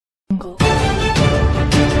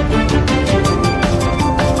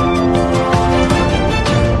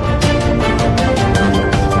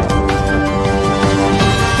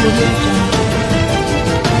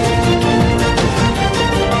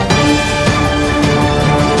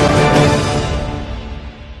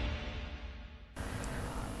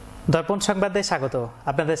দর্পণ সংবাদে স্বাগত।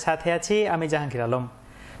 আপনাদের সাথে আছি আমি জাহাঙ্গীর আলম।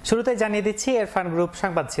 শুরুতে জানিয়ে দিচ্ছি এরফান গ্রুপ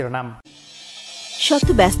সংবাদ শিরোনাম। শত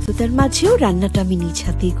ব্যস্ততার মাঝেও রান্নাটা আমি নিজ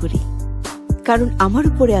হাতেই করি, কারণ আমার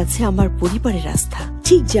উপরে আছে আমার পরিবারের আস্থা।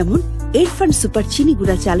 ঠিক যেমন এরফান সুপার চিনি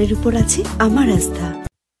গুঁড়া চালের উপর আছে আমার আস্থা।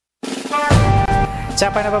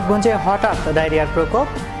 চাঁপাইনবাবগঞ্জে হঠাৎ ডায়রিয়ার প্রকোপ,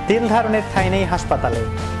 তিল ধারণের ঠাঁই নেই হাসপাতালে।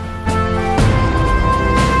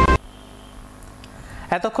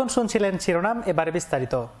 এতক্ষণ শুনছিলেন শিরোনাম, এবারে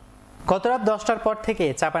বিস্তারিত। গত রাত 10টার পর থেকে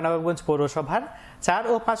চাঁপাইনবাবগঞ্জ পৌরসভার 4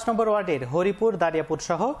 ও 5 নম্বর ওয়ার্ডের হরিপুর, দারিয়াপুর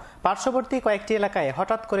সহ পার্শ্ববর্তী কয়েকটি এলাকায়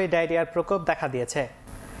হঠাৎ করে ডায়রিয়ার প্রকোপ দেখা দিয়েছে।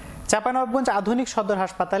 চাঁপাইনবাবগঞ্জ আধুনিক সদর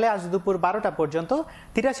হাসপাতালে আজ দুপুর 12টা পর্যন্ত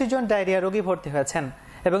 83 জন ডায়রিয়া রোগী ভর্তি হয়েছেন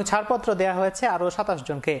এবং ছাড়পত্র দেওয়া হয়েছে আরও 27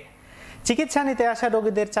 জনকে। চিকিৎসা নিতে আসা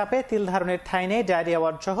রোগীদের চাপে তিল ধারণের ঠাঁই নেই ডায়রিয়া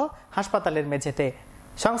ওয়ার্ড সহ হাসপাতালের মেঝেতে।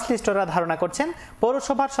 সংশ্লিষ্টরা ধারণা করছেন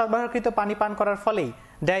পৌরসভার সরবরাহকৃত পানি পান করার ফলেই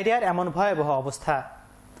ডায়রিয়ার এমন ভয়াবহ অবস্থা।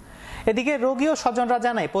 এদিকে রোগী ও স্বজনরা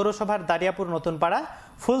জানায় পৌরসভার দারিয়াপুর নতুনপাড়া,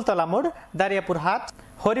 ফুলতলা মোড়, দারিয়াপুর হাট,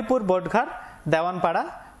 হরিপুর বোটঘর, দেওয়ানপাড়া,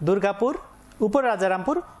 দুর্গাপুর, উপর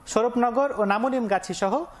রাজারামপুর, স্বরূপনগর ও নামুনিমগাছি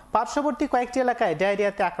সহ পার্শ্ববর্তী কয়েকটি এলাকায়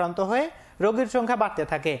ডায়রিয়াতে আক্রান্ত হয়ে রোগীর সংখ্যা বাড়তে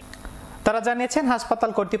থাকে। তারা জানিয়েছেন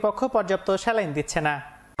হাসপাতাল কর্তৃপক্ষ পর্যাপ্ত স্যালাইন দিচ্ছে না।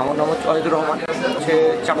 আমার নাম ওয়াহিদুর রহমান, হচ্ছে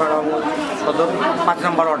চাঁপাইনবাবগঞ্জ সদর 5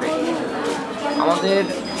 নম্বর ওয়ার্ডে। আমাদের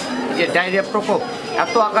যে ডায়রিয়া প্রকোপ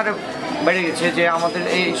এত আকারে বেড়ে গেছে যে আমাদের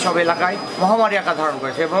এই সব এলাকায় মহামারী আকার ধারণ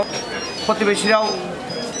করেছে এবং প্রতিবেশীরাও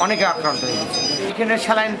অনেকে আক্রান্ত হয়ে গেছে। এখানে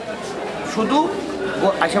স্যালাইন শুধু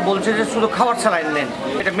এসে বলছে যে শুধু খাবার স্যালাইন নেন,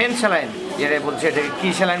 এটা মেন স্যালাইন যেটা বলছে, এটা কী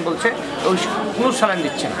স্যালাইন বলছে, ওই কোনো স্যালাইন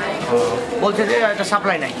দিচ্ছে না, বলছে যে এটা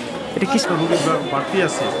সাপ্লাই নাই। এটা কি রোগীর বাড়তি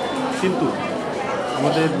আছে, কিন্তু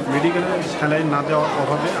আমাদের মেডিকেলের স্যালাইন না দেওয়ার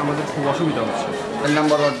অভাবে আমাদের খুব অসুবিধা হচ্ছে। 4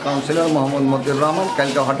 নম্বর ওয়ার্ড কাউন্সিলর মোহাম্মদ মতিউর রহমান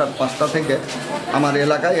কালকে হঠাৎ 5টা থেকে আমার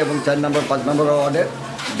এলাকায় এবং 4 নম্বর 5 নম্বর ওয়ার্ডে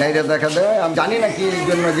ডায়রিয়া দেখা দেয়। আমি জানি না কি এই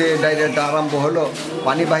জন্য যে ডায়রিয়াটা আরম্ভ হলো,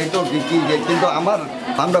 পানিবাহিত কি যে, কিন্তু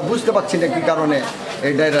আমরা বুঝতে পারছি না কি কারণে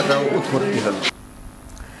এই ডায়রিয়াটা উৎপত্তি হলো।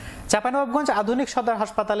 চাঁপাইনবাবগঞ্জ আধুনিক সদর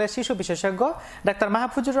হাসপাতালের শিশু বিশেষজ্ঞ ডাক্তার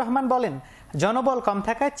মাহফুজুর রহমান বলেন, জনবল কম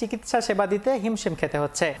থাকায় চিকিৎসা সেবা দিতে হিমশিম খেতে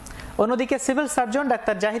হচ্ছে। অন্যদিকে civil surgeon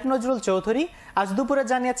doctor Zahid Nazrul Chowdhury আজ দুপুরে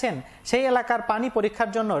জানিয়েছেন সেই এলাকার পানি পরীক্ষার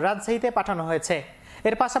জন্য রাজশাহীতে পাঠানো হয়েছে।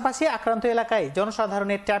 এর পাশাপাশি আক্রান্ত এলাকায়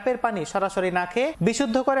জনসাধারণের ট্যাপের পানি সরাসরি না খেয়ে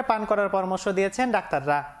বিশুদ্ধ করে পান করার পরামর্শ দিয়েছেন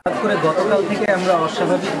ডাক্তাররা। গতকাল থেকে আমরা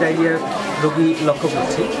অস্বাভাবিক ডায়রিয়ার রোগী লক্ষ্য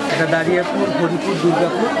করছি। এটা দারিয়াপুর, হরিপুর,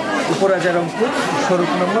 দুর্গাপুর, উপরাজারামপুর,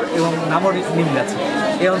 স্বরূপনগর এবং নামনিমগাছি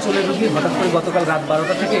এই অঞ্চলের রোগী হঠাৎ করে গতকাল রাত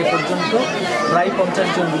 12টা থেকে এ পর্যন্ত প্রায় 50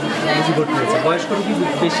 জন রোগী ভর্তি হয়েছে। বয়স্ক রোগী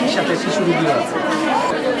বেশি, সাথে শিশু রোগীও আছে।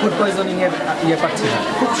 ফুড পয়জনিংয়ের পাচ্ছি না,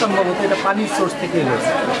 খুব সম্ভবত এটা পানির সোর্স থেকেই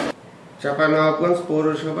হয়েছে। চাঁপাইনবাবগঞ্জ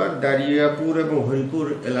পৌরসভার দারিয়াপুর এবং হরিপুর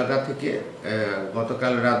এলাকা থেকে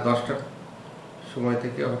গতকাল রাত 10টার সময়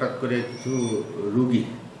থেকে হঠাৎ করে কিছু রুগী,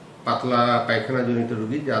 পাতলা পায়খানাজনিত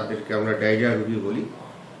রুগী, যাদেরকে আমরা ডায়রিয়া রুগী বলি,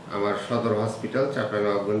 আমার সদর হসপিটাল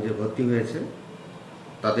চাঁপাইনবাবগঞ্জে ভর্তি হয়েছেন।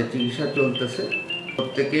 তাদের চিকিৎসা চলতেছে।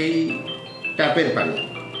 প্রত্যেকেই ট্যাপের পানি,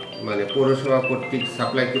 মানে পৌরসভা কর্তৃক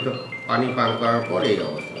সাপ্লাইকৃত পানি পান করার পর এই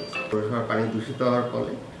অবস্থা হয়েছে। পৌরসভার পানি দূষিত হওয়ার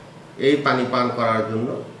ফলে এই পানি পান করার জন্য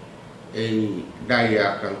এই ডায়রিয়া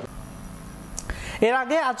আক্রান্ত। এর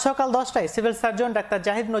আগে আজ সকাল 10টায় civil surgeon doctor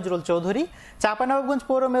Zahid Nazrul Chowdhury, Chapainawabganj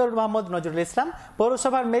পৌর মেয়র মোহাম্মদ নজরুল ইসলাম,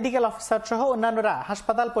 পৌরসভার মেডিকেল অফিসার সহ অন্যান্যরা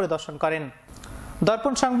হাসপাতাল পরিদর্শন করেন।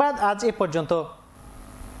 দর্পণ সংবাদ আজ এ পর্যন্ত।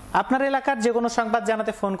 আপনার এলাকার যে কোনো সংবাদ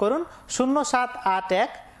জানাতে ফোন করুন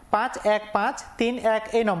 0781-515-31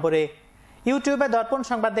 এই নম্বরে। ইউটিউবে দর্পণ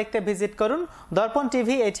সংবাদ দেখতে ভিজিট করুন দর্পণ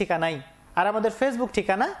টিভি এই ঠিকানায়। আর আমাদের ফেসবুক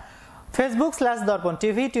ঠিকানা Facebook/Darpon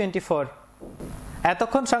TV 24।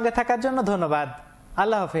 এতক্ষণ সঙ্গে থাকার জন্য ধন্যবাদ।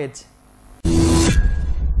 আল্লাহ হাফেজ।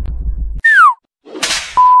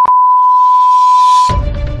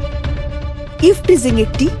 ইফটিজিং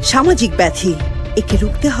একটি সামাজিক ব্যাধি, একে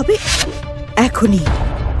রুখতে হবে এখনই।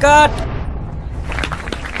 কাট।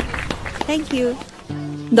 Thank you.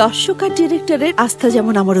 দর্শক আর ডিরেক্টরের আস্থা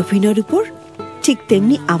যেমন আমার অভিনয়ের উপর, ঠিক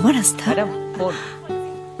তেমনি আমার আস্থা।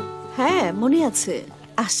 হ্যাঁ, মনে আছে,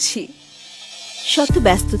 আসছি। শত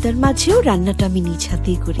ব্যস্ততার মাঝেও রান্নাটা আমি নিজ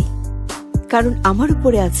হাতেই করি, কারণ আমার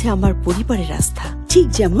উপরে আছে আমার পরিবারের আস্থা। ঠিক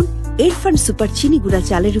যেমন এরফান সুপার চিনি গুঁড়া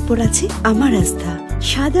চালের উপর আছে আমার আস্থা।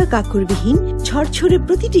 সাদা কাকরবিহীন ঝরঝরে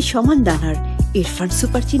প্রতিটি সমান দানার এরফান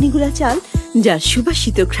সুপার চিনি গুঁড়া চাল, যার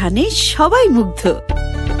সুবাসিত ঘ্রাণে সবাই মুগ্ধ।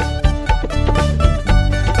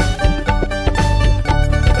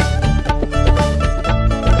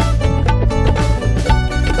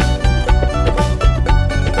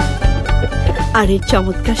 আর এর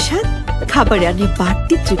চমৎকার স্বাদ খাবারে আনে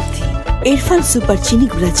বাড়তি তৃপ্তি। এরফান সুপার চিনি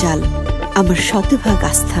গুঁড়া চাল আমার শতভাগ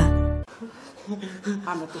আস্থা।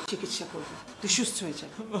 আমরা তো চিকিৎসা করব, তুই সুস্থ হয়ে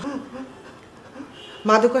যাবে।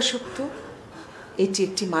 মাদকাসক্ত এটি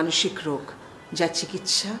একটি মানসিক রোগ, যা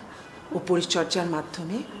চিকিৎসা ও পরিচর্যার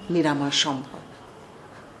মাধ্যমে নিরাময় সম্ভব।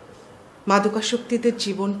 মাদকাসক্তিদের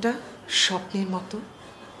জীবনটা স্বপ্নের মতো,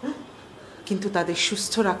 কিন্তু তাদের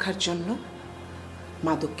সুস্থ রাখার জন্য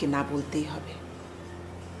মাদককে না বলতেই হবে,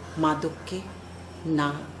 মাদককে না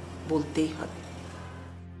বলতেই হবে।